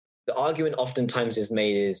argument oftentimes is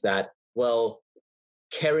made is that, well,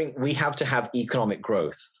 we have to have economic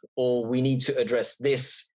growth, or we need to address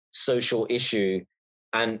this social issue.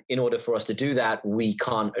 And in order for us to do that, we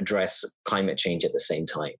can't address climate change at the same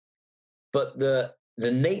time. But the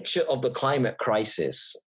nature of the climate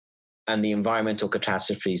crisis and the environmental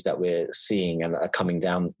catastrophes that we're seeing and that are coming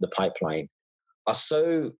down the pipeline are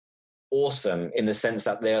so awesome in the sense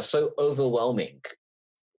that they are so overwhelming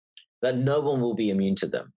that no one will be immune to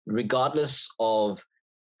them, regardless of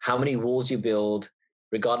how many walls you build,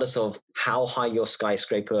 regardless of how high your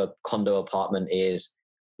skyscraper condo apartment is,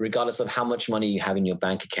 regardless of how much money you have in your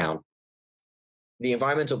bank account. The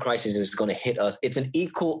environmental crisis is going to hit us. It's an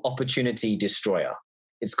equal opportunity destroyer.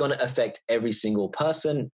 It's going to affect every single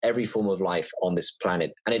person, every form of life on this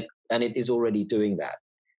planet. And it is already doing that.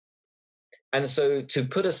 And so to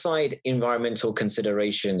put aside environmental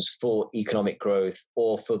considerations for economic growth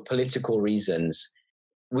or for political reasons,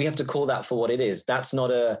 we have to call that for what it is. That's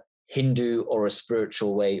not a Hindu or a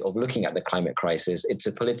spiritual way of looking at the climate crisis. It's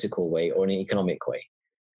a political way or an economic way.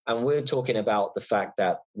 And we're talking about the fact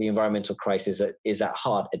that the environmental crisis is at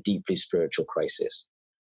heart a deeply spiritual crisis.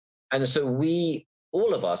 And so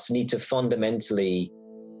all of us need to fundamentally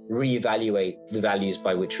reevaluate the values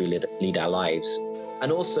by which we lead our lives,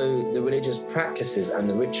 and also the religious practices and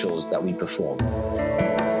the rituals that we perform.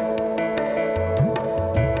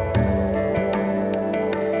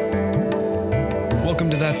 Welcome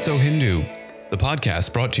to That's So Hindu, the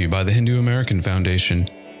podcast brought to you by the Hindu American Foundation.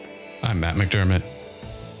 I'm Matt McDermott.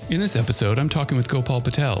 In this episode, I'm talking with Gopal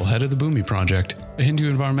Patel, head of the Bhumi Project, a Hindu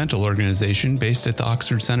environmental organization based at the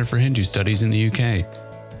Oxford Centre for Hindu Studies in the UK.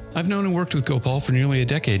 I've known and worked with Gopal for nearly a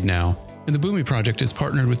decade now, and the Bhumi Project has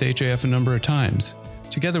partnered with HAF a number of times.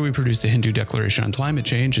 Together, we produced the Hindu Declaration on Climate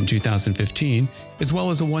Change in 2015, as well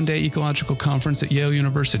as a one-day ecological conference at Yale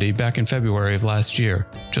University back in February of last year,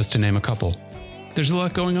 just to name a couple. There's a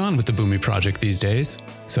lot going on with the Bhumi Project these days,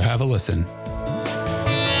 so have a listen.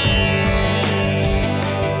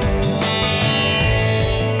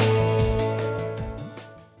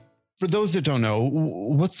 For those that don't know,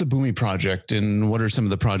 what's the Bhumi Project and what are some of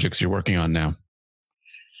the projects you're working on now?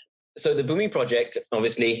 So the Bhumi Project,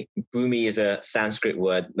 obviously, Bhumi is a Sanskrit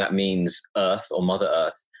word that means earth or Mother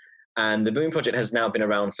Earth. And the Bhumi Project has now been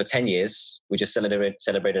around for 10 years. We just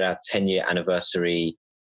celebrated our 10-year anniversary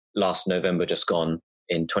last November, just gone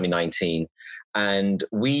in 2019. And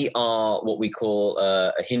we are what we call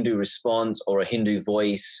a Hindu response or a Hindu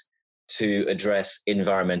voice to address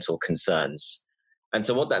environmental concerns. And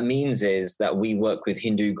so what that means is that we work with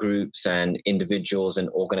Hindu groups and individuals and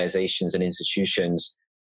organizations and institutions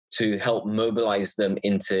to help mobilize them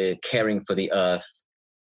into caring for the earth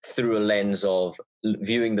through a lens of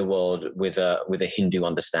viewing the world with a Hindu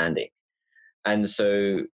understanding. And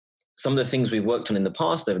so some of the things we've worked on in the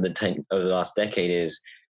past over the last decade is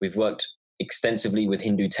we've worked extensively with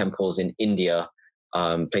Hindu temples in India,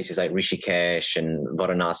 places like Rishikesh and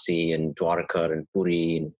Varanasi and Dwarka and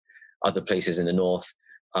Puri and other places in the north,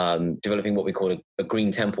 developing what we call a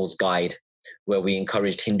Green Temples Guide, where we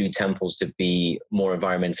encouraged Hindu temples to be more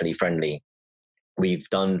environmentally friendly. We've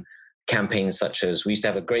done campaigns such as, we used to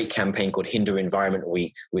have a great campaign called Hindu Environment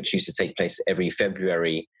Week, which used to take place every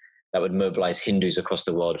February, that would mobilize Hindus across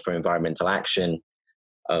the world for environmental action.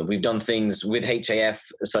 We've done things with HAF,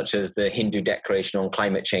 such as the Hindu Declaration on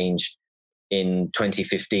Climate Change in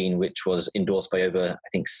 2015, which was endorsed by over, I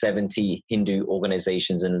think, 70 Hindu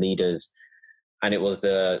organizations and leaders. And it was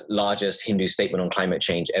the largest Hindu statement on climate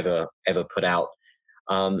change ever put out.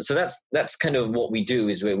 So that's kind of what we do,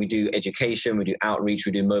 is where we do education, we do outreach,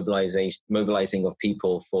 we do mobilizing of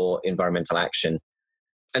people for environmental action.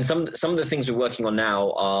 And some of the things we're working on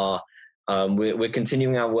now are, we're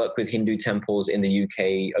continuing our work with Hindu temples in the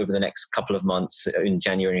UK over the next couple of months. In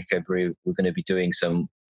January and February, we're going to be doing some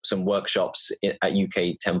workshops at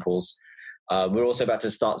UK temples. We're also about to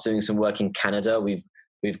start doing some work in Canada.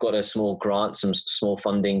 We've got a small grant, some small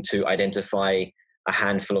funding to identify a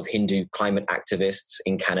handful of Hindu climate activists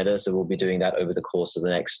in Canada. So we'll be doing that over the course of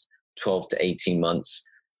the next 12 to 18 months.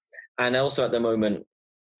 And also at the moment,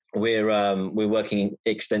 we're working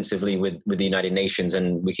extensively with the United Nations,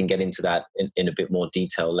 and we can get into that in a bit more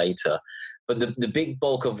detail later. But the big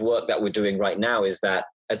bulk of work that we're doing right now is that,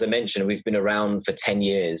 as I mentioned, we've been around for 10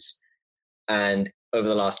 years. And over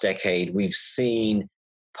the last decade, we've seen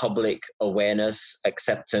public awareness,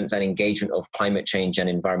 acceptance, and engagement of climate change and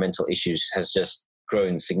environmental issues has just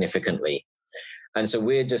grown significantly. And so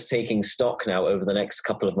we're just taking stock now over the next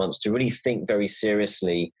couple of months to really think very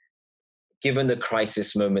seriously, given the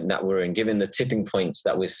crisis moment that we're in, given the tipping points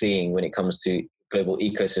that we're seeing when it comes to global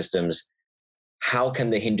ecosystems, how can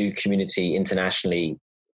the Hindu community internationally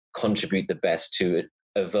contribute the best to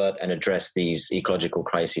avert and address these ecological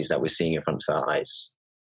crises that we're seeing in front of our eyes.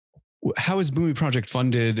 How is Bhumi Project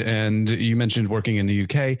funded? And you mentioned working in the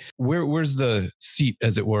UK. Where's the seat,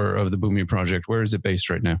 as it were, of the Bhumi Project? Where is it based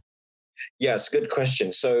right now? Yes, good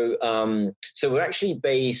question. So we're actually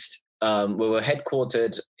based, we were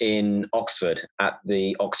headquartered in Oxford at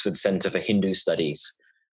the Oxford Centre for Hindu Studies.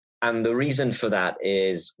 And the reason for that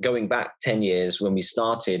is going back 10 years when we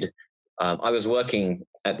started, I was working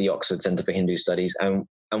at the Oxford Centre for Hindu Studies, and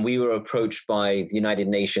we were approached by the United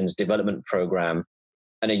Nations Development Programme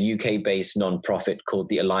and a UK-based nonprofit called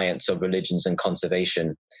the Alliance of Religions and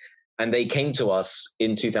Conservation. And they came to us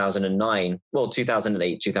in 2008,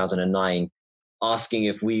 2009, asking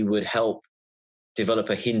if we would help develop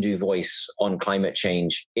a Hindu voice on climate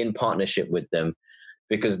change in partnership with them,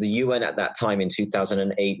 because the UN at that time in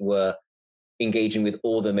 2008 were engaging with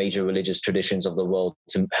all the major religious traditions of the world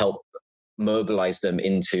to help mobilize them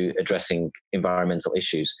into addressing environmental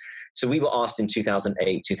issues. So we were asked in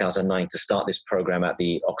 2008, 2009 to start this program at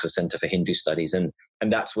the Oxford Centre for Hindu Studies. And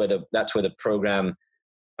that's where the program,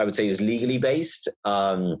 I would say, is legally based.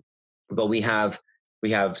 But we have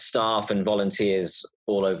staff and volunteers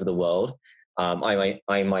all over the world.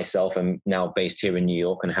 I myself am now based here in New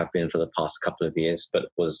York and have been for the past couple of years, but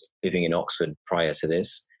was living in Oxford prior to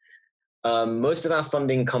this. Most of our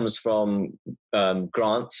funding comes from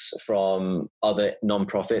grants from other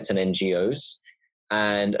nonprofits and NGOs,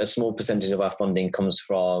 and a small percentage of our funding comes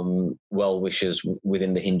from well-wishers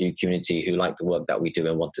within the Hindu community who like the work that we do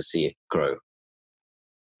and want to see it grow.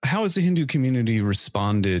 How has the Hindu community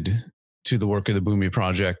responded to the work of the Bhumi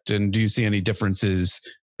Project? And do you see any differences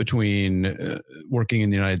between working in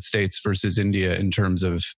the United States versus India in terms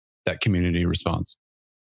of that community response?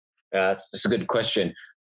 That's a good question.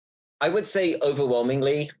 I would say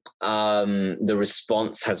overwhelmingly, the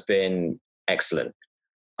response has been excellent.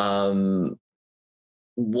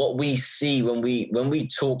 What we see when we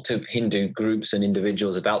talk to Hindu groups and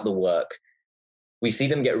individuals about the work, we see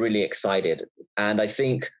them get really excited. And I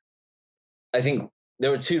think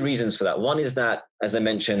there are two reasons for that. One is that, as I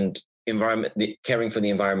mentioned, caring for the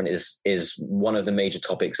environment is one of the major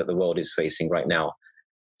topics that the world is facing right now.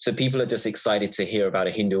 So people are just excited to hear about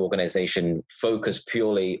a Hindu organization focused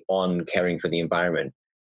purely on caring for the environment.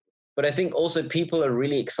 But I think also people are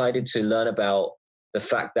really excited to learn about the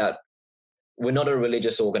fact that we're not a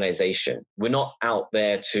religious organization. We're not out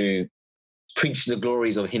there to preach the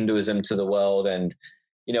glories of Hinduism to the world and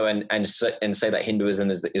say that Hinduism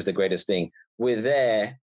is the greatest thing. We're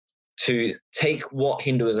there to take what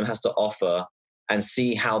Hinduism has to offer and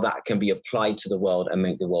see how that can be applied to the world and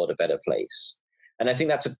make the world a better place. And I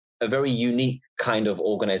think that's a very unique kind of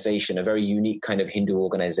organization, a very unique kind of Hindu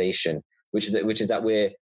organization, which is that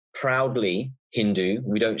we're proudly Hindu.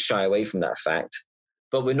 We don't shy away from that fact,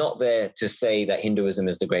 but we're not there to say that Hinduism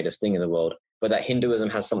is the greatest thing in the world, but that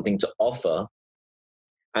Hinduism has something to offer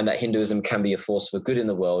and that Hinduism can be a force for good in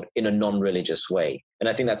the world in a non-religious way. And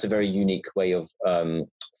I think that's a very unique way of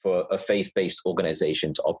for a faith-based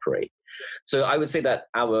organization to operate. So I would say that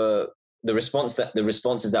the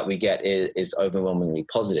responses that we get is overwhelmingly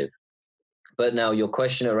positive. But now your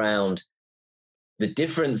question around the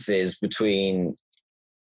differences between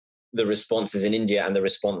the responses in India and the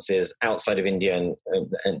responses outside of India,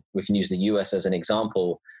 and we can use the US as an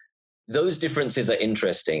example, those differences are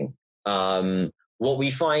interesting. What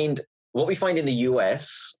we find in the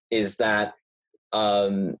US is that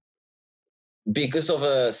because of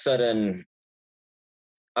a certain,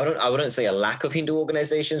 I wouldn't say a lack of Hindu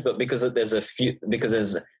organizations, but because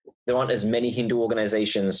there aren't as many Hindu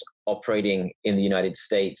organizations operating in the United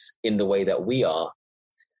States in the way that we are,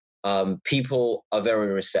 people are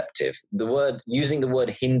very receptive. Using the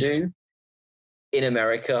word Hindu in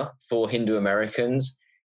America for Hindu Americans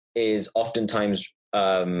is oftentimes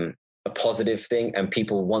a positive thing, and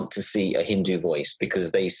people want to see a Hindu voice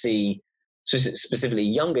because they see, specifically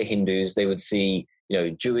younger Hindus, they would see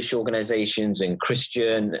Jewish organizations and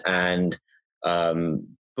Christian and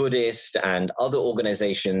Buddhist and other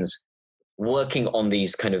organizations working on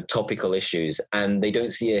these kind of topical issues, and they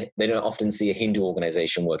don't often see a Hindu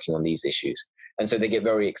organization working on these issues, and so they get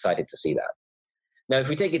very excited to see that. Now, if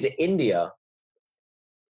we take it to India,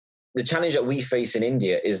 the challenge that we face in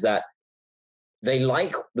India is that they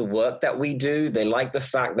like the work that we do. They like the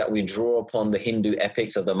fact that we draw upon the Hindu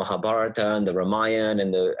epics of the Mahabharata and the Ramayana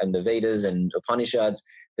and the Vedas and Upanishads.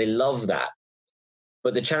 They love that.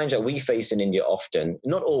 But the challenge that we face in India often,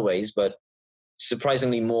 not always, but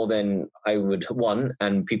surprisingly more than I would want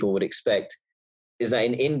and people would expect, is that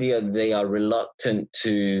in India, they are reluctant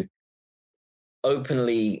to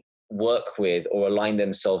openly work with or align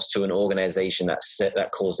themselves to an organization that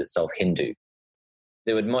calls itself Hindu.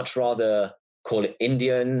 They would much rather call it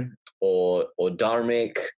Indian or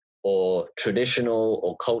dharmic or traditional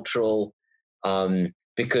or cultural,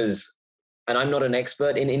 because, and I'm not an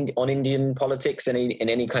expert on Indian politics in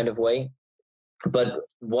any kind of way, but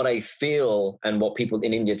what I feel and what people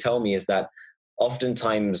in India tell me is that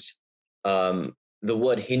oftentimes the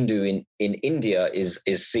word Hindu in India is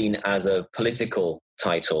seen as a political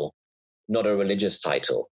title, not a religious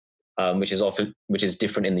title, which is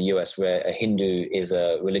different in the US, where a Hindu is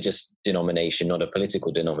a religious denomination, not a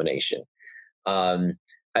political denomination. And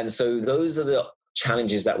so those are the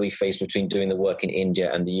challenges that we face between doing the work in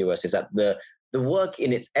India and the US, is that the work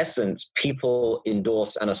in its essence, people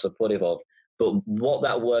endorse and are supportive of, but what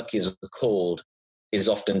that work is called is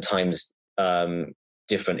oftentimes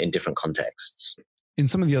different in different contexts. In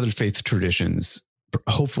some of the other faith traditions,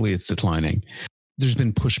 hopefully it's declining, there's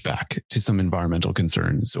been pushback to some environmental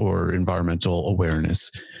concerns or environmental awareness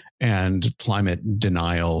and climate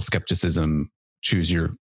denial, skepticism, choose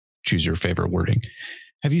your favorite wording.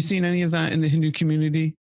 Have you seen any of that in the Hindu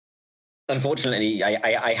community? Unfortunately,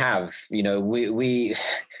 I have. You know, we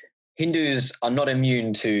Hindus are not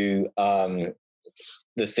immune to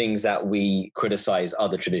the things that we criticize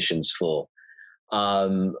other traditions for.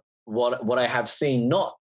 What I have seen,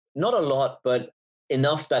 not a lot, but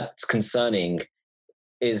enough that's concerning,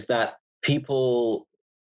 is that people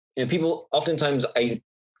oftentimes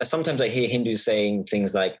sometimes I hear Hindus saying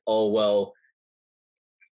things like, "Oh, well,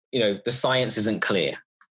 the science isn't clear."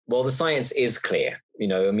 Well, the science is clear.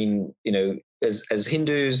 As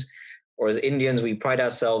Hindus or as Indians, we pride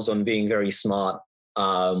ourselves on being very smart.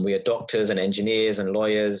 We are doctors and engineers and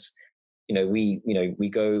lawyers. We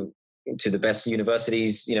go to the best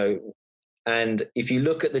universities, and if you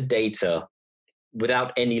look at the data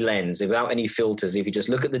without any lens, without any filters, if you just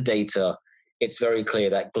look at the data, it's very clear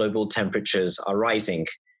that global temperatures are rising,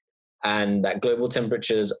 and that global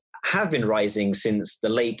temperatures have been rising since the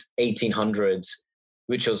late 1800s,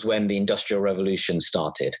 which was when the Industrial Revolution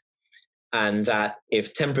started. And that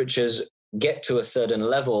if temperatures get to a certain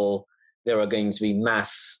level, there are going to be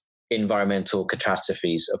mass environmental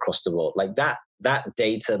catastrophes across the world. Like that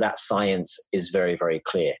data, that science is very, very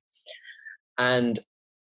clear. And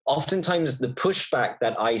oftentimes the pushback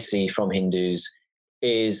that I see from Hindus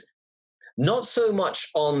is not so much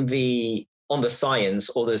on the science,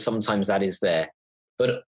 although sometimes that is there,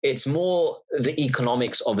 but it's more the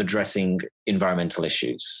economics of addressing environmental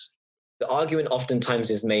issues. The argument oftentimes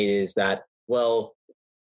is made is that, well,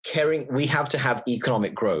 we have to have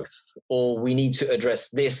economic growth, or we need to address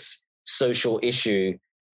this social issue.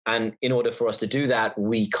 And in order for us to do that,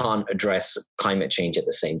 we can't address climate change at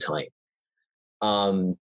the same time.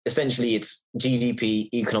 Essentially, it's GDP,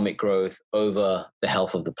 economic growth over the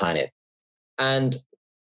health of the planet. And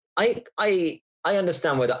I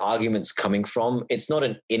understand where the argument's coming from. It's not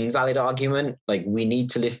an invalid argument. Like, we need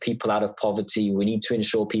to lift people out of poverty. We need to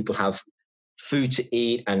ensure people have food to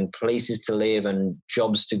eat and places to live and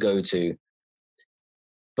jobs to go to.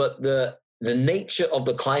 But the nature of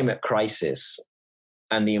the climate crisis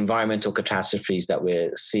and the environmental catastrophes that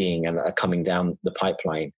we're seeing and that are coming down the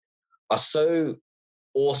pipeline are so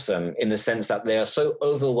awesome in the sense that they are so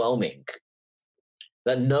overwhelming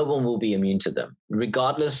that no one will be immune to them,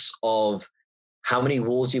 regardless of how many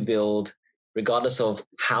walls you build, regardless of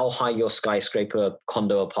how high your skyscraper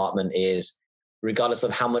condo apartment is, regardless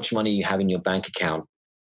of how much money you have in your bank account.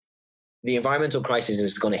 The environmental crisis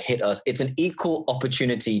is going to hit us. It's an equal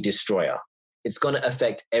opportunity destroyer. It's going to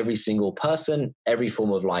affect every single person, every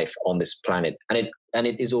form of life on this planet. And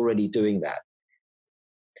it is already doing that.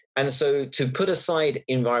 And so to put aside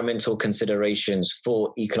environmental considerations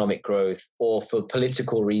for economic growth or for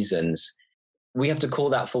political reasons, we have to call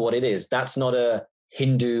that for what it is. That's not a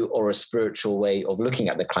Hindu or a spiritual way of looking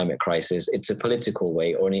at the climate crisis. It's a political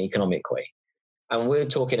way or an economic way. And we're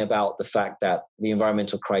talking about the fact that the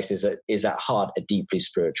environmental crisis is at heart a deeply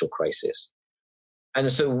spiritual crisis.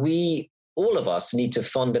 And so all of us need to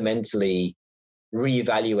fundamentally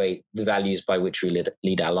reevaluate the values by which we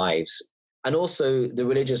lead our lives, and also the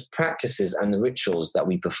religious practices and the rituals that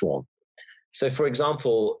we perform. So, for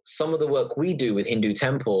example, some of the work we do with Hindu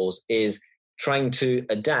temples is trying to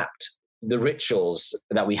adapt the rituals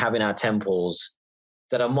that we have in our temples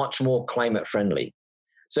that are much more climate friendly.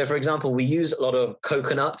 So, for example, we use a lot of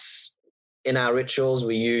coconuts in our rituals.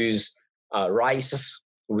 We use rice.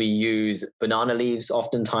 We use banana leaves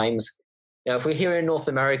oftentimes. Now, if we're here in North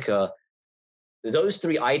America, those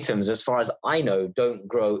three items, as far as I know, don't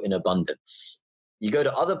grow in abundance. You go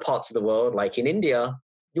to other parts of the world, like in India,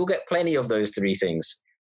 you'll get plenty of those three things.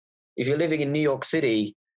 If you're living in New York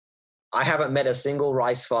City, I haven't met a single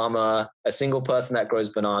rice farmer, a single person that grows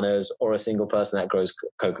bananas, or a single person that grows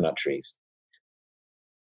coconut trees.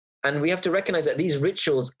 And we have to recognize that these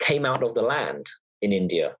rituals came out of the land in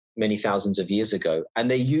India many thousands of years ago,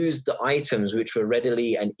 and they used the items which were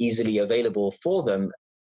readily and easily available for them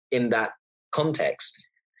in that context.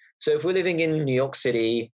 So if we're living in New York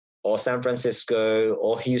City or San Francisco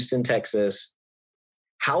or Houston, Texas,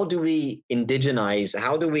 how do we indigenize,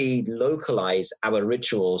 how do we localize our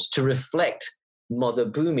rituals to reflect Mother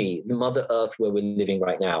Bhumi, the Mother Earth where we're living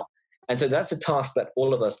right now? And so that's a task that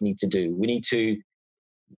all of us need to do. We need to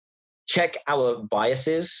check our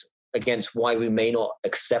biases against why we may not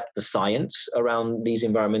accept the science around these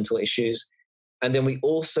environmental issues. And then we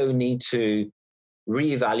also need to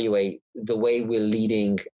reevaluate the way we're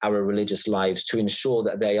leading our religious lives to ensure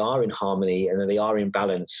that they are in harmony and that they are in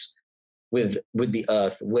balance with the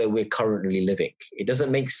earth where we're currently living. It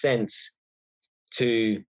doesn't make sense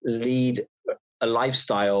to lead a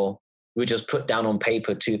lifestyle which was put down on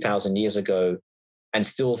paper 2,000 years ago and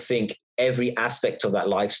still think every aspect of that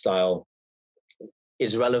lifestyle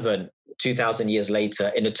is relevant 2,000 years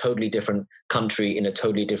later in a totally different country, in a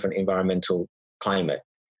totally different environmental climate.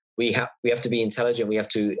 We have to be intelligent. We have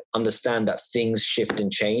to understand that things shift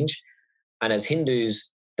and change. And as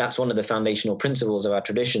Hindus, that's one of the foundational principles of our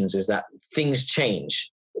traditions, is that things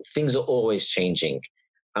change. Things are always changing,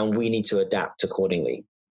 and we need to adapt accordingly.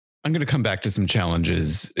 I'm going to come back to some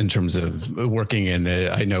challenges in terms of working in,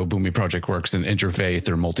 I know Bhumi Project works in interfaith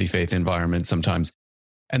or multi-faith environments sometimes,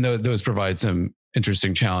 and those provide some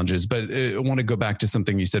interesting challenges. But I want to go back to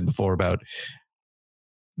something you said before about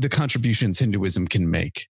the contributions Hinduism can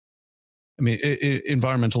make. I mean,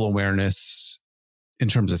 environmental awareness in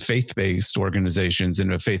terms of faith-based organizations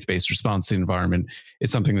and a faith-based response to the environment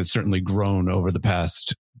is something that's certainly grown over the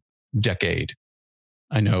past decade.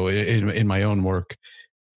 I know in my own work,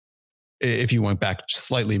 if you went back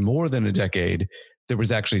slightly more than a decade, there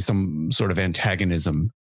was actually some sort of antagonism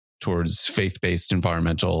towards faith-based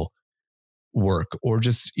environmental work, or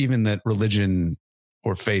just even that religion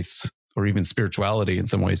or faiths or even spirituality in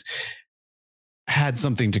some ways had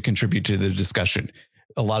something to contribute to the discussion.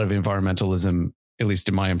 A lot of environmentalism, at least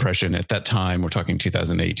in my impression at that time, we're talking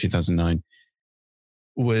 2008, 2009,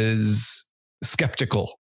 was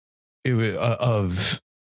skeptical of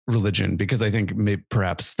religion, because I think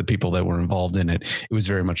perhaps the people that were involved in it, it was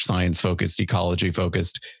very much science focused, ecology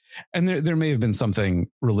focused. And there may have been something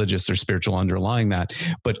religious or spiritual underlying that,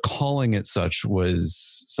 but calling it such was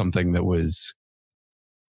something that was,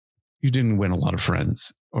 you didn't win a lot of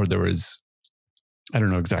friends, or there was, I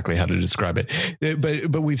don't know exactly how to describe it,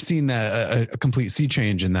 but we've seen that a complete sea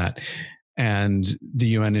change in that. And the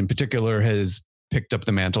UN in particular has picked up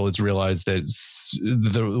the mantle. It's realized that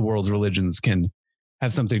the world's religions can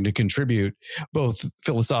have something to contribute, both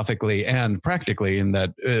philosophically and practically, in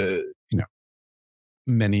that,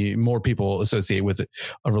 many more people associate with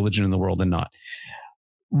a religion in the world than not.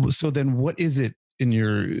 So then what is it in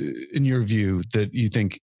your view that you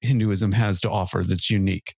think Hinduism has to offer that's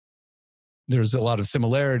unique? There's a lot of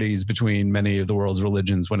similarities between many of the world's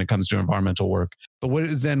religions when it comes to environmental work. But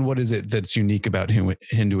what is it that's unique about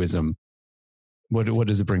Hinduism? What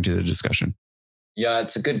does it bring to the discussion? Yeah,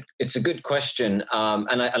 it's a good question.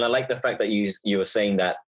 And I like the fact that you were saying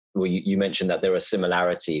that, well, you mentioned that there are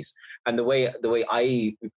similarities. And the way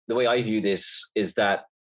I view this is that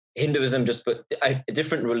Hinduism just put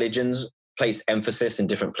different religions place emphasis in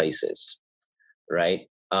different places, right?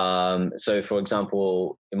 So, for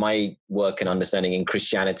example, in my work and understanding in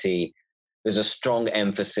Christianity, there's a strong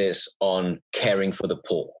emphasis on caring for the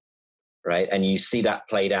poor, right? And you see that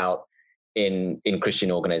played out in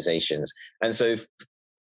Christian organizations. And so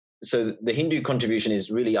the Hindu contribution is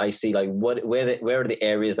really, I see like where are the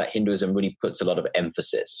areas that Hinduism really puts a lot of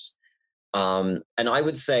emphasis. And I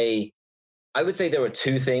would say there are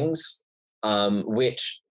two things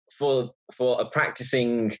which for a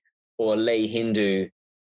practicing or a lay Hindu,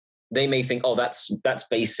 they may think, oh, that's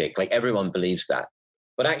basic, like everyone believes that.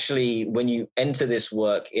 But actually, when you enter this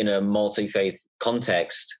work in a multi-faith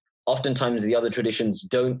context, oftentimes the other traditions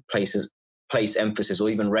don't place emphasis or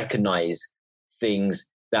even recognize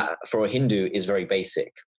things that for a Hindu is very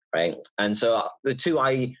basic, right? And so the two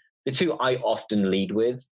I often lead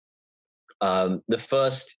with, the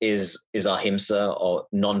first is ahimsa, or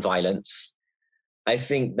non-violence. I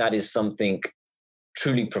think that is something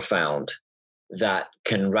truly profound that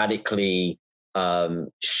can radically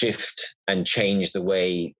shift and change the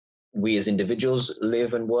way we as individuals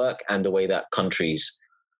live and work, and the way that countries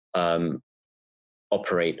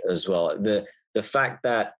operate as well. The fact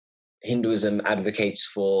that Hinduism advocates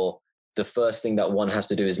for the first thing that one has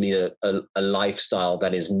to do is lead a lifestyle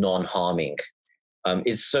that is non-harming,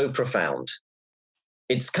 is so profound.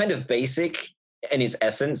 It's kind of basic in its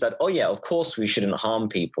essence that, oh yeah, of course we shouldn't harm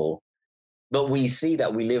people. But we see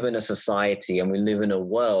that we live in a society and we live in a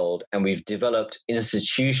world, and we've developed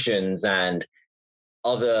institutions and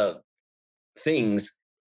other things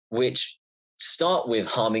which start with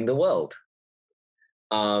harming the world.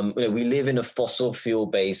 We live in a fossil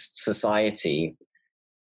fuel-based society,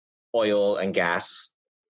 oil and gas,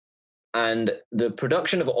 and the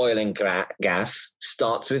production of oil and gas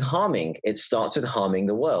starts with harming. It starts with harming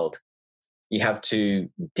the world. You have to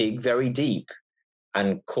dig very deep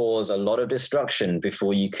and cause a lot of destruction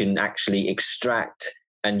before you can actually extract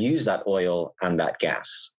and use that oil and that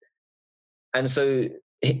gas. And so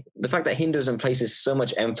the fact that Hinduism places so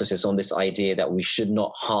much emphasis on this idea that we should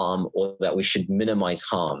not harm or that we should minimize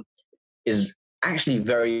harm is actually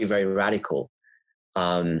very, very radical.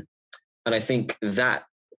 And I think that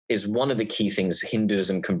is one of the key things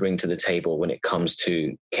Hinduism can bring to the table when it comes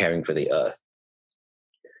to caring for the earth.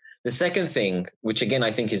 The second thing, which again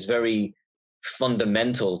I think is very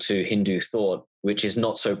fundamental to Hindu thought, which is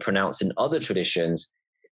not so pronounced in other traditions,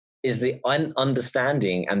 is the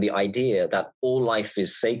understanding and the idea that all life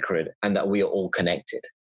is sacred and that we are all connected,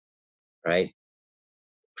 right?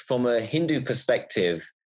 From a Hindu perspective,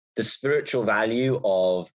 the spiritual value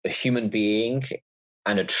of a human being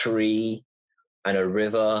and a tree and a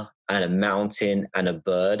river and a mountain and a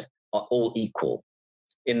bird are all equal.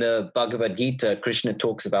 In the Bhagavad Gita, Krishna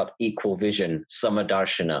talks about equal vision,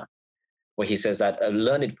 samadarshana, where he says that a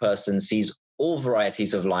learned person sees all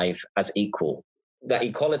varieties of life as equal. That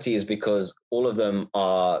equality is because all of them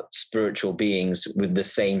are spiritual beings with the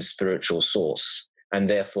same spiritual source and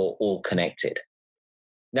therefore all connected.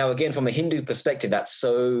 Now, again, from a Hindu perspective, that's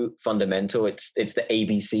so fundamental. It's the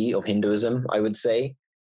ABC of Hinduism, I would say.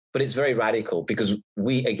 But it's very radical because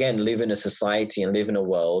we, again, live in a society and live in a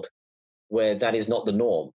world where that is not the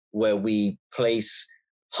norm, where we place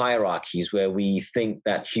hierarchies, where we think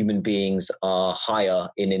that human beings are higher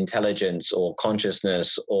in intelligence or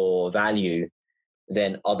consciousness or value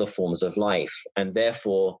than other forms of life. And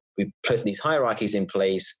therefore, we put these hierarchies in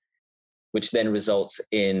place, which then results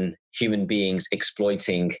in human beings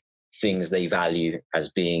exploiting things they value as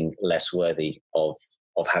being less worthy of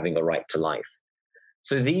having a right to life.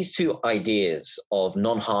 So these two ideas of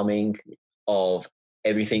non-harming, of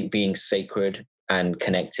everything being sacred and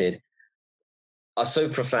connected, are so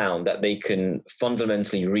profound that they can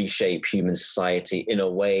fundamentally reshape human society in a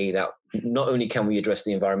way that not only can we address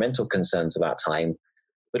the environmental concerns of our time,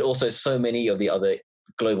 but also so many of the other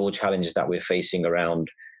global challenges that we're facing around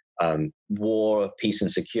war, peace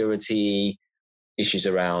and security, issues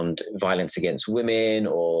around violence against women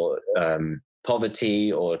or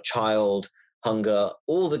poverty or child hunger.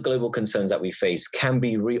 All the global concerns that we face can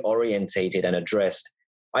be reorientated and addressed.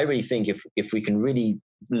 I really think if we can really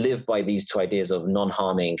live by these two ideas of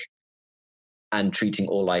non-harming and treating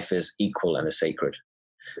all life as equal and as sacred.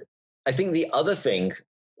 I think the other thing,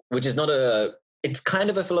 which is it's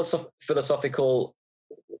kind of a philosophical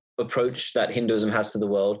approach that Hinduism has to the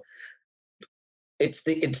world. It's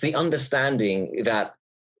the understanding that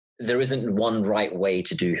there isn't one right way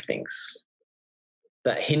to do things.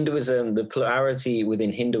 That Hinduism, the plurality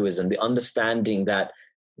within Hinduism, the understanding that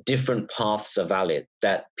different paths are valid,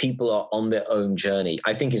 that people are on their own journey,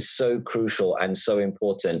 I think is so crucial and so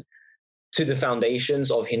important to the foundations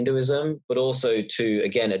of Hinduism, but also to,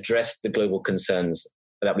 again, address the global concerns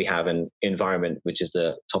that we have in environment, which is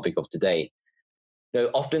the topic of today.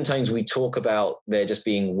 Oftentimes we talk about there just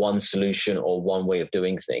being one solution or one way of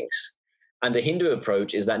doing things. And the Hindu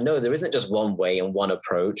approach is that, no, there isn't just one way and one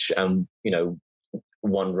approach and,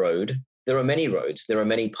 one road. There are many roads. There are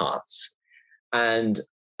many paths. And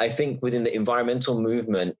I think within the environmental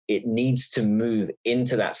movement, it needs to move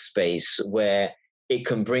into that space where it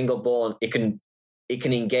can it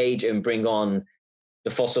can engage and bring on the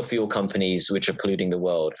fossil fuel companies which are polluting the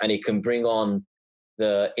world. And it can bring on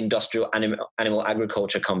the industrial animal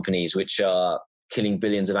agriculture companies which are killing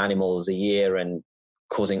billions of animals a year and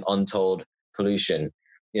causing untold pollution.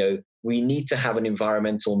 We need to have an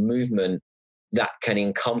environmental movement that can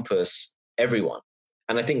encompass everyone.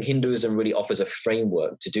 And I think Hinduism really offers a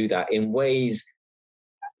framework to do that in ways,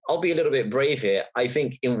 I'll be a little bit brave here, I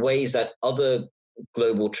think in ways that other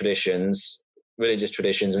global traditions, religious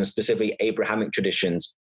traditions, and specifically Abrahamic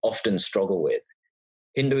traditions often struggle with.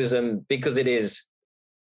 Hinduism, because it is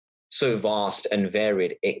so vast and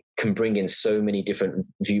varied, it can bring in so many different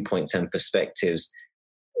viewpoints and perspectives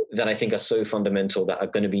that I think are so fundamental that are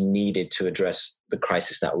going to be needed to address the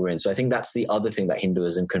crisis that we're in. So I think that's the other thing that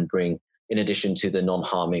Hinduism can bring in addition to the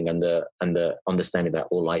non-harming and the understanding that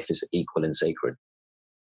all life is equal and sacred.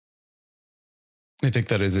 I think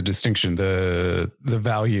that is a distinction. The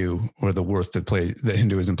value or the worth that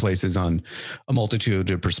Hinduism places on a multitude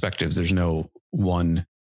of perspectives. There's no one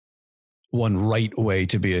right way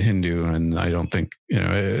to be a Hindu, and I don't think,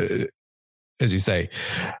 as you say,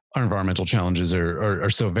 our environmental challenges are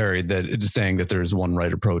so varied that it's saying that there's one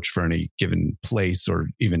right approach for any given place or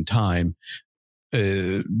even time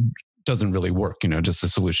doesn't really work. Just the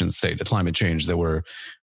solutions, say, to climate change that were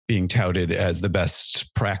being touted as the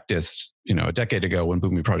best practice, a decade ago when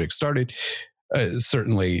Bhumi Project started,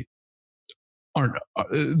 certainly aren't.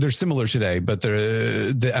 They're similar today, but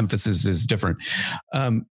the emphasis is different.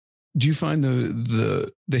 Do you find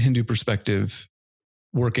the Hindu perspective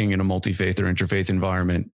working in a multi-faith or interfaith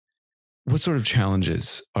environment? What sort of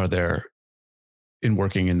challenges are there in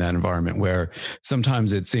working in that environment where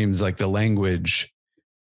sometimes it seems like the language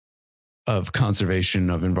of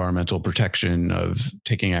conservation, of environmental protection, of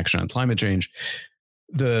taking action on climate change,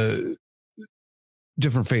 the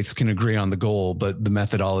different faiths can agree on the goal, but the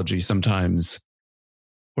methodology sometimes,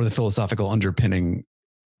 or the philosophical underpinning,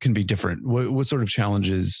 can be different? What sort of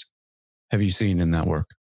challenges have you seen in that work?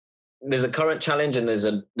 There's a current challenge and there's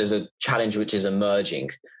a challenge which is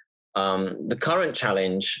emerging. The current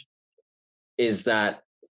challenge is that,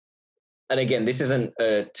 and again, this isn't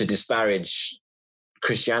to disparage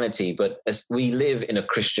Christianity, but as we live in a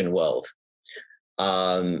Christian world,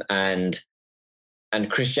 and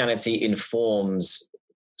Christianity informs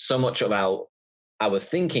so much about our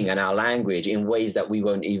thinking and our language in ways that we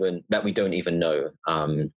don't even know.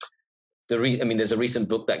 There's a recent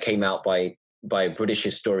book that came out by a British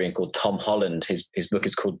historian called Tom Holland. His book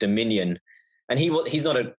is called Dominion, and he's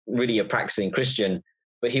not really a practicing Christian,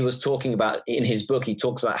 but he was talking about, in his book, he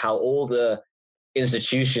talks about how all the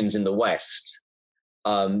institutions in the West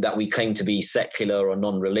that we claim to be secular or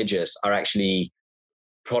non-religious are actually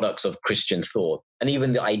products of Christian thought. And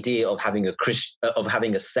even the idea of having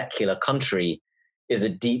a secular country is a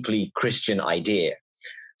deeply Christian idea.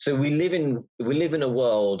 So we live in a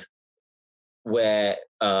world where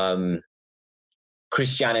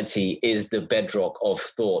Christianity is the bedrock of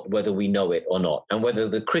thought, whether we know it or not, and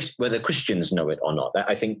whether Christians know it or not.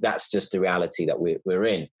 I think that's just the reality that we're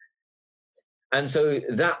in. And so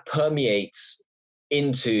that permeates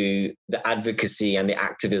into the advocacy and the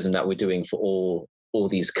activism that we're doing for all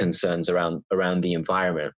these concerns around the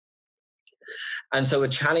environment. And so a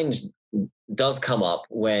challenge does come up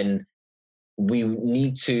when we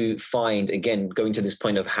need to find, again, going to this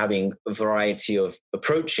point of having a variety of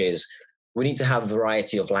approaches, we need to have a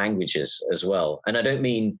variety of languages as well. And I don't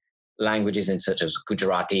mean languages in such as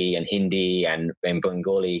Gujarati and Hindi and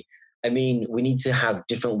Bengali. I mean, we need to have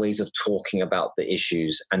different ways of talking about the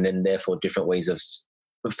issues, and then therefore different ways of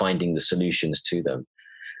finding the solutions to them.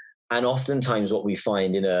 And oftentimes what we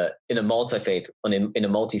find in a multi-faith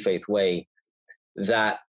way,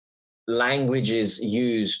 that language is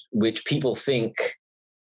used which people think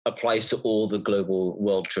applies to all the global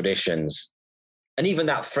world traditions. And even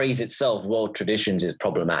that phrase itself, world traditions, is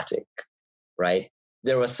problematic, right?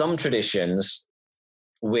 There are some traditions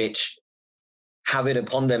which have it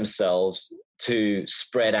upon themselves to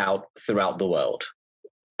spread out throughout the world.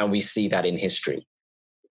 And we see that in history.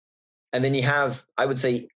 And then you have, I would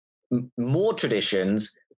say, more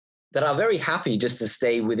traditions that are very happy just to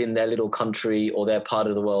stay within their little country or their part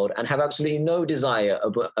of the world and have absolutely no desire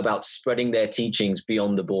about spreading their teachings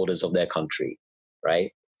beyond the borders of their country,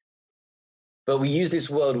 right? But we use this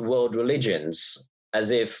word world religions as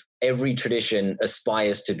if every tradition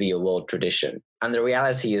aspires to be a world tradition. And the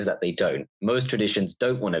reality is that they don't. Most traditions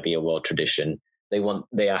don't want to be a world tradition.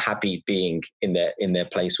 They are happy being in their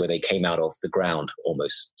place where they came out of the ground,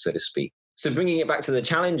 almost, so to speak. So bringing it back to the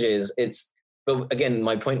challenges, but again,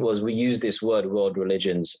 my point was we use this word world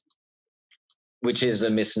religions, which is a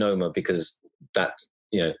misnomer because that,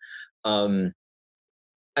 and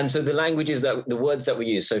so the the words that we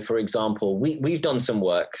use. So for example, we've done some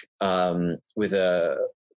work with a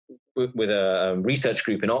research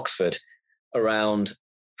group in Oxford around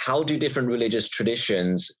how do different religious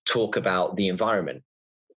traditions talk about the environment,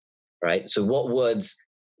 right? So what words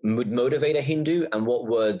would motivate a Hindu and what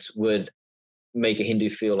words would make a Hindu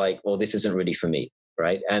feel like, well, this isn't really for me,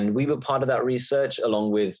 right? And we were part of that research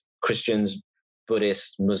along with Christians,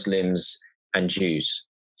 Buddhists, Muslims, and Jews.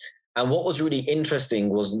 And what was really interesting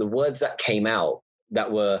was the words that came out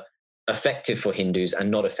that were effective for Hindus and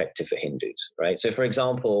not effective for Hindus, right? So for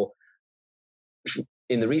example,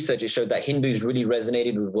 in the research, it showed that Hindus really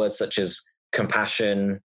resonated with words such as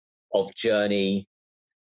compassion, of journey,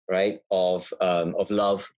 right? Of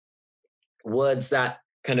love, words that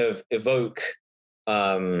kind of evoke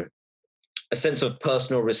a sense of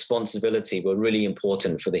personal responsibility were really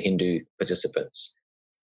important for the Hindu participants.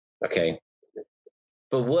 Okay.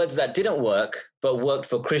 But words that didn't work, but worked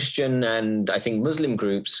for Christian and I think Muslim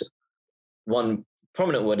groups, one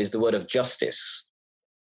prominent word is the word of justice.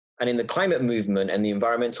 And in the climate movement and the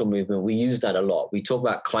environmental movement, we use that a lot. We talk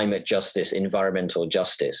about climate justice, environmental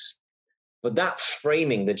justice. But that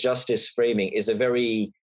framing, the justice framing, is a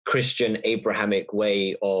very Christian, Abrahamic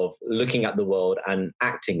way of looking at the world and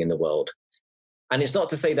acting in the world. And it's not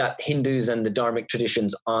to say that Hindus and the Dharmic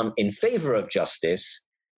traditions aren't in favor of justice.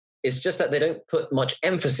 It's just that they don't put much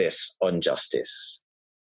emphasis on justice.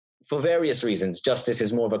 For various reasons, justice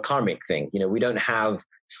is more of a karmic thing. We don't have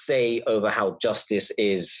say over how justice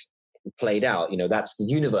is played out. That's the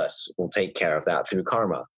universe will take care of that through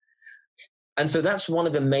karma. And so that's one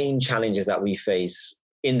of the main challenges that we face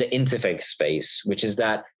in the interfaith space, which is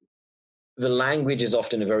that the language is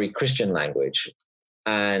often a very Christian language.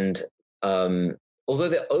 And although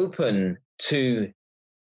they're open to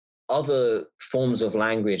other forms of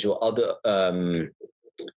language or other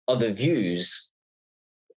views,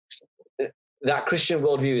 that Christian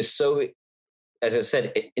worldview is so, as I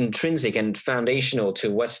said, intrinsic and foundational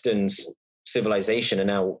to Western civilization and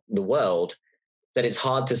now the world, that it's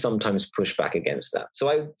hard to sometimes push back against that.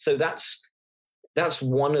 So that's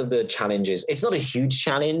one of the challenges. It's not a huge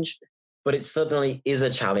challenge, but it certainly is a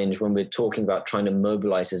challenge when we're talking about trying to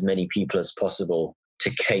mobilize as many people as possible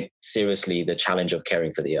to take seriously the challenge of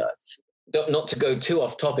caring for the earth. Not to go too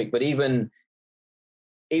off topic, but even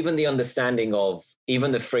the understanding of,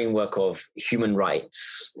 even the framework of human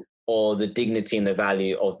rights or the dignity and the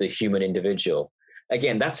value of the human individual.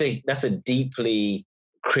 Again, that's a deeply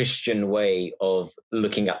Christian way of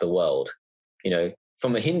looking at the world.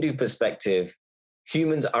 From a Hindu perspective,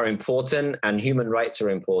 humans are important and human rights are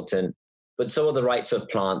important, but so are the rights of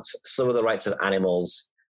plants, so are the rights of animals.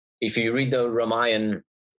 If you read the Ramayana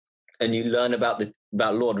and you learn about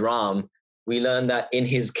Lord Ram, we learn that in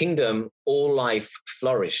his kingdom, all life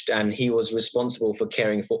flourished and he was responsible for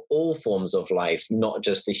caring for all forms of life, not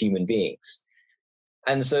just the human beings.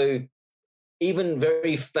 And so even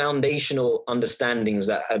very foundational understandings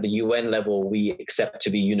that at the UN level we accept to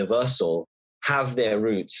be universal have their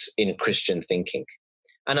roots in Christian thinking.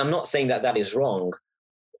 And I'm not saying that that is wrong.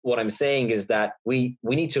 What I'm saying is that we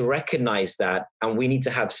need to recognize that, and we need to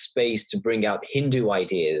have space to bring out Hindu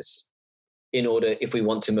ideas in order, if we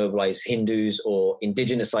want to mobilize Hindus, or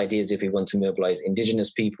indigenous ideas if we want to mobilize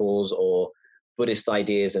indigenous peoples, or Buddhist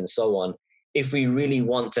ideas and so on. If we really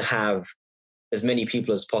want to have as many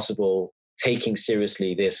people as possible taking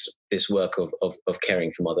seriously this work of caring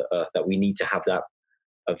for Mother Earth, that we need to have that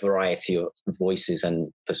a variety of voices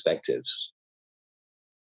and perspectives.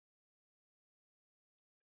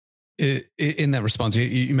 In that response,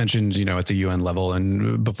 you mentioned, at the UN level,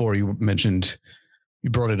 and before you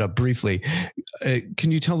brought it up briefly. Can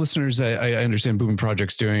you tell listeners, I understand Bhumi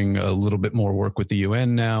Project's doing a little bit more work with the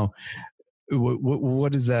UN now.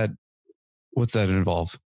 What is that? What's that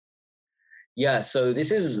involve? Yeah, so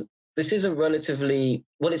this is a relatively,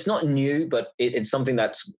 well, it's not new, but it's something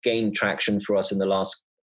that's gained traction for us in the last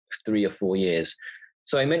 3 or 4 years.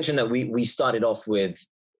 So I mentioned that we started off with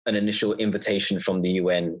an initial invitation from the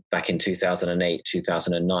UN back in 2008,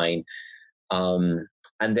 2009.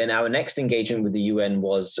 And then our next engagement with the UN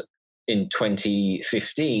was in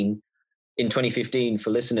 2015. In 2015, for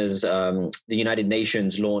listeners, the United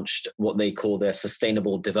Nations launched what they call their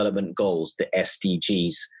Sustainable Development Goals, the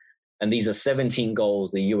SDGs. And these are 17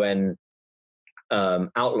 goals the UN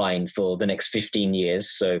outlined for the next 15 years,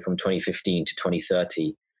 so from 2015 to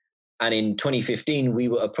 2030. And in 2015, we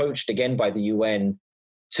were approached again by the UN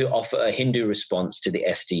to offer a Hindu response to the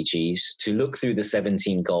SDGs, to look through the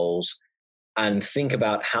 17 goals and think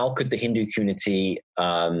about how could the Hindu community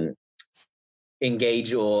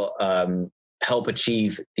engage or help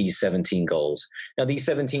achieve these 17 goals. Now, these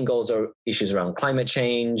 17 goals are issues around climate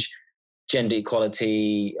change, gender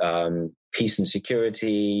equality, peace and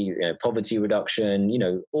security, poverty reduction,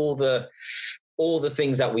 all the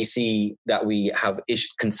things that we see that we have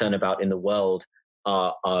concern about in the world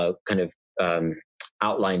are kind of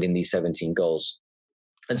outlined in these 17 goals.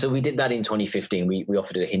 And so we did that in 2015. We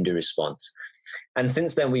offered a Hindu response. And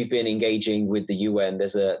since then, we've been engaging with the UN.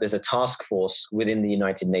 There's a task force within the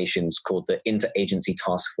United Nations called the Interagency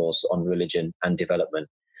Task Force on Religion and Development.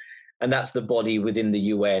 And that's the body within the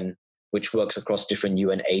UN which works across different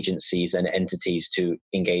UN agencies and entities to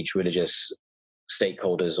engage religious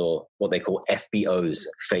stakeholders, or what they call FBOs,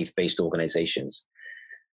 faith-based organizations.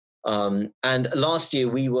 And last year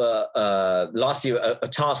we were an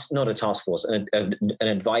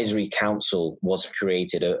advisory council was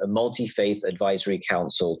created. A multi-faith advisory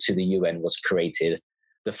council to the UN was created.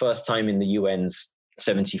 The first time in the UN's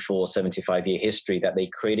 75-year history that they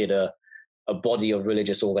created a body of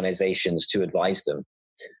religious organizations to advise them.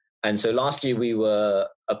 And so last year we were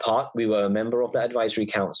a member of that advisory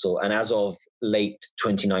council. And as of late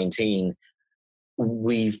 2019,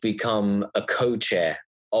 we've become a co-chair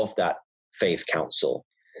of that faith council.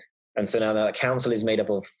 And so now that council is made up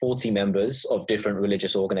of 40 members of different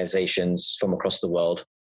religious organizations from across the world.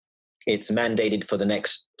 It's mandated for the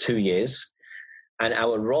next 2 years. And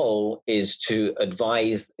our role is to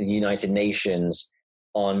advise the United Nations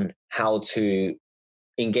on how to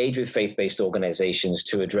engage with faith-based organizations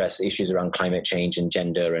to address issues around climate change and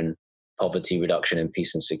gender and poverty reduction and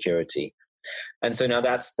peace and security. And so now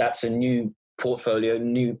that's a new portfolio,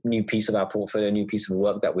 new piece of our portfolio, new piece of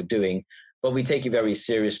work that we're doing, but we take it very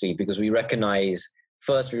seriously because we recognize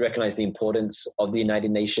the importance of the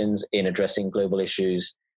United Nations in addressing global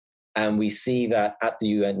issues. And we see that at the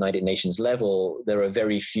United Nations level, there are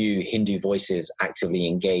very few Hindu voices actively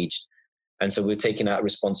engaged. And so we're taking that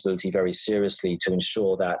responsibility very seriously to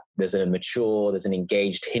ensure that there's an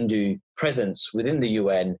engaged Hindu presence within the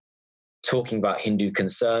UN, talking about Hindu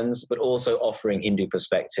concerns, but also offering Hindu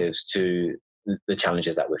perspectives to the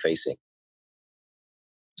challenges that we're facing.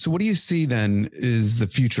 So what do you see then is the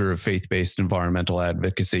future of faith-based environmental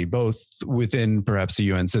advocacy, both within perhaps the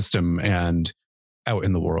UN system and out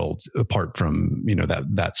in the world, apart from,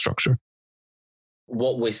 that structure?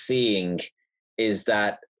 What we're seeing is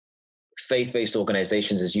that faith-based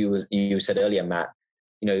organizations, as you said earlier, Matt,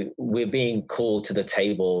 we're being called to the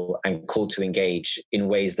table and called to engage in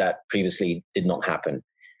ways that previously did not happen.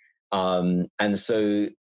 And so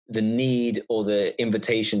the need or the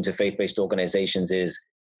invitation to faith-based organizations is,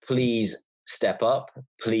 please step up,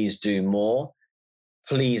 please do more,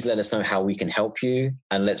 please let us know how we can help you,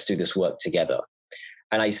 and let's do this work together.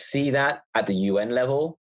 And I see that at the UN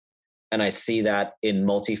level, and I see that in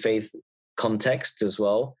multi-faith context as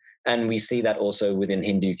well. And we see that also within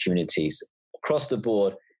Hindu communities. Across the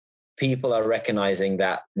board, people are recognizing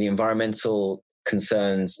that the environmental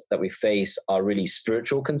concerns that we face are really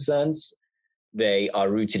spiritual concerns. They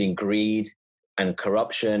are rooted in greed and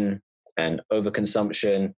corruption and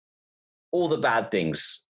overconsumption, all the bad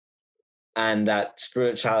things. And that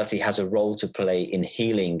spirituality has a role to play in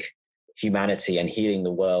healing humanity and healing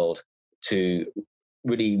the world to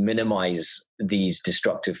really minimize these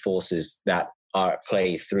destructive forces that are at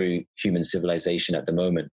play through human civilization at the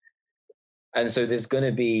moment. And so there's going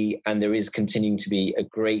to be, and there is continuing to be, a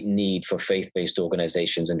great need for faith-based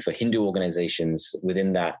organizations and for Hindu organizations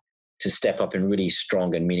within that to step up in really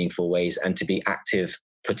strong and meaningful ways and to be active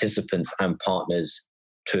participants and partners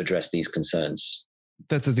to address these concerns.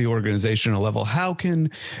 That's at the organizational level. How can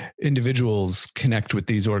individuals connect with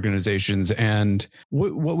these organizations? And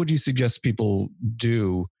what would you suggest people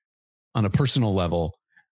do on a personal level?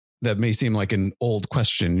 That may seem like an old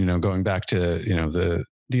question, going back to,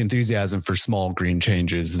 the enthusiasm for small green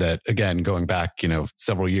changes that, again, going back,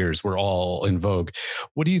 several years, were all in vogue.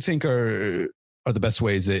 What do you think are the best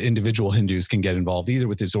ways that individual Hindus can get involved, either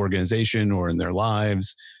with this organization or in their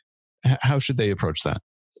lives? How should they approach that?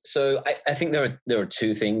 So I think there are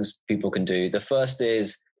two things people can do. The first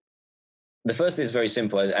is very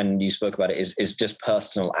simple, and you spoke about it, is just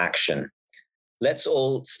personal action. Let's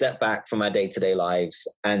all step back from our day-to-day lives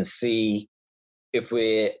and see if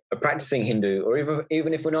we're a practicing Hindu, or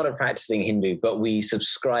even if we're not a practicing Hindu, but we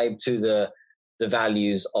subscribe to the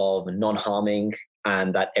values of non-harming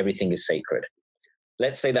and that everything is sacred.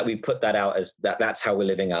 Let's say that we put that out as that's how we're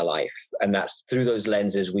living our life, and that's through those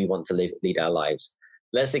lenses we want to lead our lives.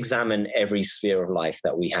 Let's examine every sphere of life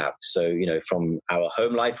that we have. So, from our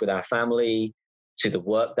home life with our family, to the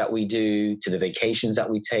work that we do, to the vacations that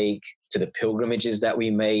we take, to the pilgrimages that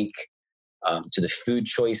we make, to the food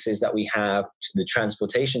choices that we have, to the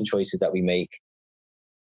transportation choices that we make.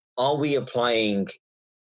 Are we applying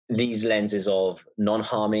these lenses of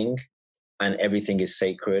non-harming and everything is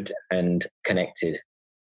sacred and connected?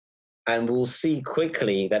 And we'll see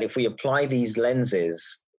quickly that if we apply these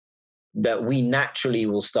lenses, that we naturally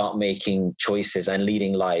will start making choices and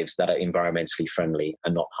leading lives that are environmentally friendly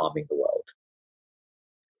and not harming the world.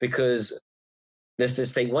 Because let's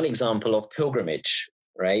just take one example of pilgrimage,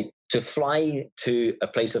 right? To fly to a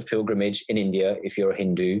place of pilgrimage in India, if you're a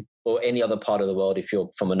Hindu, or any other part of the world, if you're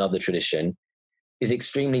from another tradition, is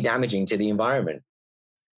extremely damaging to the environment.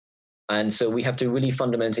 And so we have to really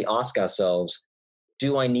fundamentally ask ourselves,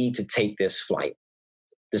 do I need to take this flight?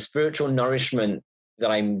 The spiritual nourishment that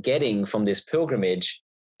I'm getting from this pilgrimage,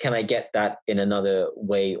 can I get that in another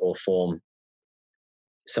way or form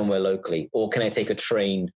somewhere locally? Or can I take a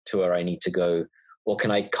train to where I need to go? Or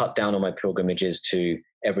can I cut down on my pilgrimages to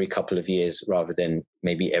every couple of years rather than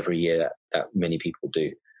maybe every year that many people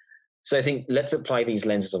do? So I think let's apply these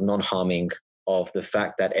lenses of non-harming, of the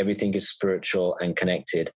fact that everything is spiritual and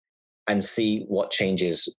connected, and see what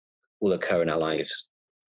changes will occur in our lives.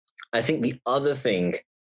 I think the other thing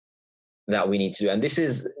that we need to do, and this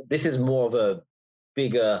is more of a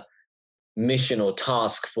bigger mission or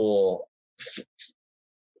task for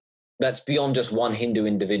that's beyond just one Hindu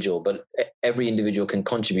individual, but every individual can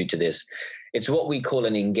contribute to this. It's what we call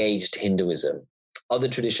an engaged Hinduism. Other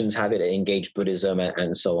traditions have it, engaged Buddhism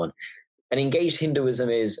and so on. And engaged Hinduism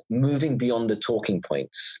is moving beyond the talking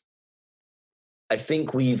points. I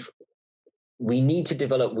think we need to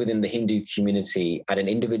develop within the Hindu community at an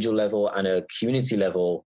individual level and a community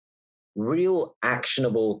level real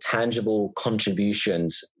actionable, tangible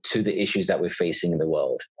contributions to the issues that we're facing in the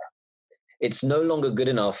world. It's no longer good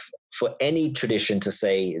enough for any tradition to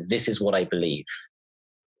say, this is what I believe.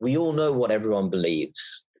 We all know what everyone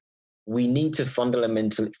believes. We need to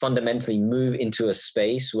fundamentally move into a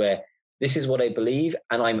space where this is what I believe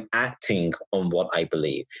and I'm acting on what I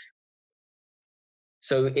believe.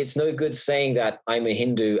 So it's no good saying that I'm a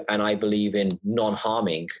Hindu and I believe in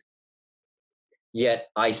non-harming, yet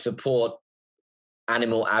I support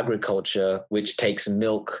animal agriculture, which takes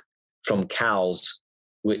milk from cows,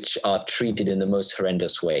 which are treated in the most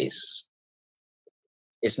horrendous ways.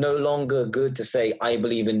 It's no longer good to say, I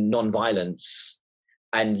believe in non-violence,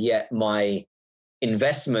 and yet my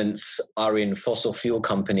investments are in fossil fuel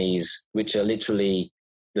companies, which are literally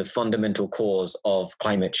the fundamental cause of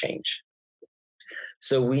climate change.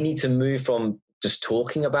 So we need to move from just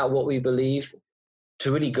talking about what we believe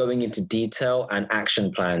to really going into detail and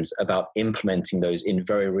action plans about implementing those in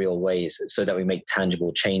very real ways so that we make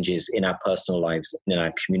tangible changes in our personal lives and in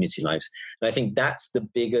our community lives. And I think that's the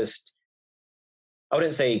biggest, I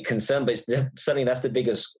wouldn't say concern, but certainly that's the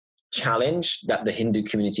biggest challenge that the Hindu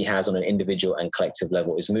community has on an individual and collective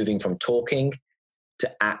level, is moving from talking to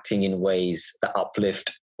acting in ways that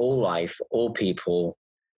uplift all life, all people,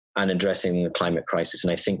 and addressing the climate crisis.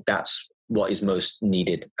 And I think that's what is most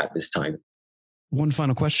needed at this time. One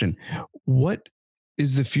final question. What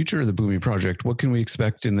is the future of the Bhumi Project? What can we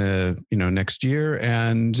expect in the next year?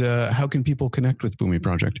 And how can people connect with Bhumi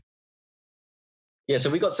Project? Yeah, so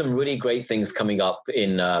we got some really great things coming up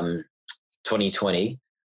in 2020.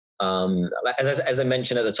 As I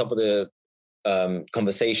mentioned at the top of the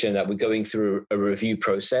conversation, that we're going through a review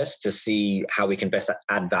process to see how we can best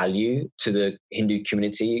add value to the Hindu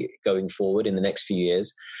community going forward in the next few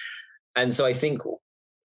years. And so I think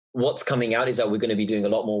what's coming out is that we're going to be doing a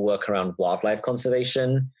lot more work around wildlife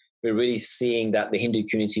conservation. We're really seeing that the Hindu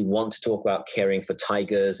community want to talk about caring for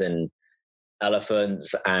tigers and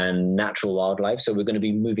elephants and natural wildlife. So we're going to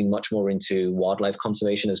be moving much more into wildlife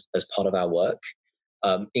conservation as part of our work,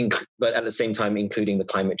 but at the same time, including the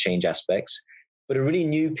climate change aspects. But a really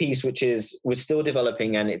new piece, which is we're still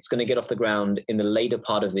developing and it's going to get off the ground in the later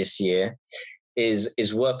part of this year,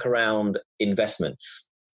 is work around investments.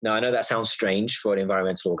 Now, I know that sounds strange for an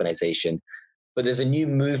environmental organization, but there's a new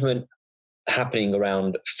movement happening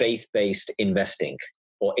around faith-based investing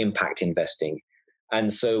or impact investing.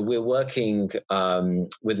 And so we're working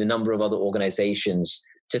with a number of other organizations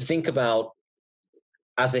to think about,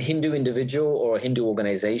 as a Hindu individual or a Hindu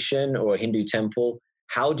organization or a Hindu temple,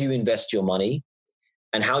 how do you invest your money?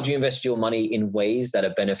 And how do you invest your money in ways that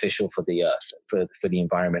are beneficial for the earth, for the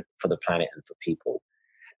environment, for the planet, and for people?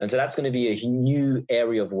 And so that's going to be a new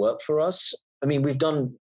area of work for us. I mean, we've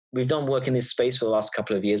done work in this space for the last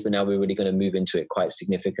couple of years, but now we're really going to move into it quite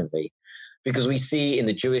significantly, because we see in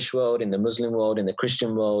the Jewish world, in the Muslim world, in the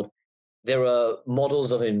Christian world, there are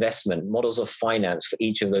models of investment, models of finance for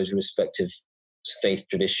each of those respective faith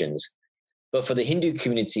traditions. But for the Hindu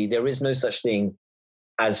community, there is no such thing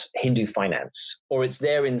as Hindu finance, or it's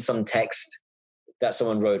there in some text that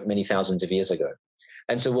someone wrote many thousands of years ago.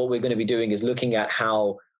 And so what we're going to be doing is looking at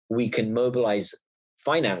how we can mobilize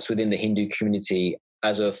finance within the Hindu community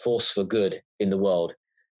as a force for good in the world,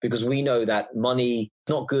 because we know that money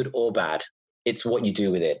is not good or bad. It's what you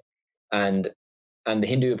do with it. And the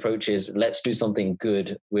Hindu approach is, let's do something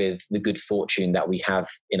good with the good fortune that we have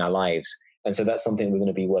in our lives. And so that's something we're going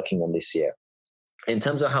to be working on this year. In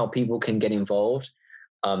terms of how people can get involved,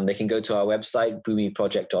 they can go to our website,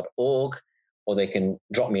 bhumiproject.org, or they can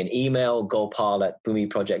drop me an email,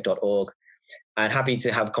 gopal@bhumiproject.org. And happy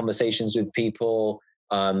to have conversations with people,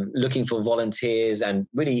 looking for volunteers and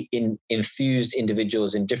really enthused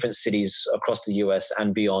individuals in different cities across the US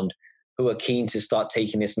and beyond who are keen to start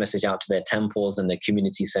taking this message out to their temples and their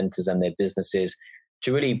community centers and their businesses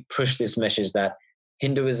to really push this message that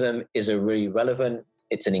Hinduism is a really relevant,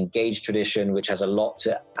 it's an engaged tradition which has a lot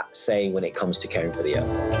to say when it comes to caring for the earth.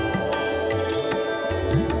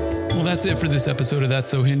 Well, that's it for this episode of That's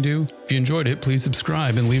So Hindu. If you enjoyed it, please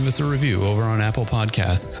subscribe and leave us a review over on Apple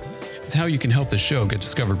Podcasts. It's how you can help the show get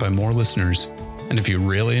discovered by more listeners. And if you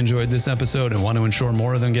really enjoyed this episode and want to ensure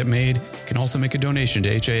more of them get made, you can also make a donation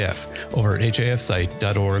to HAF over at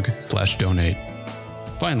hafsite.org/donate.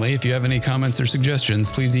 Finally, if you have any comments or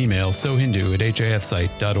suggestions, please email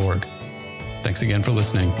sohindu@hafsite.org. Thanks again for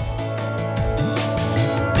listening.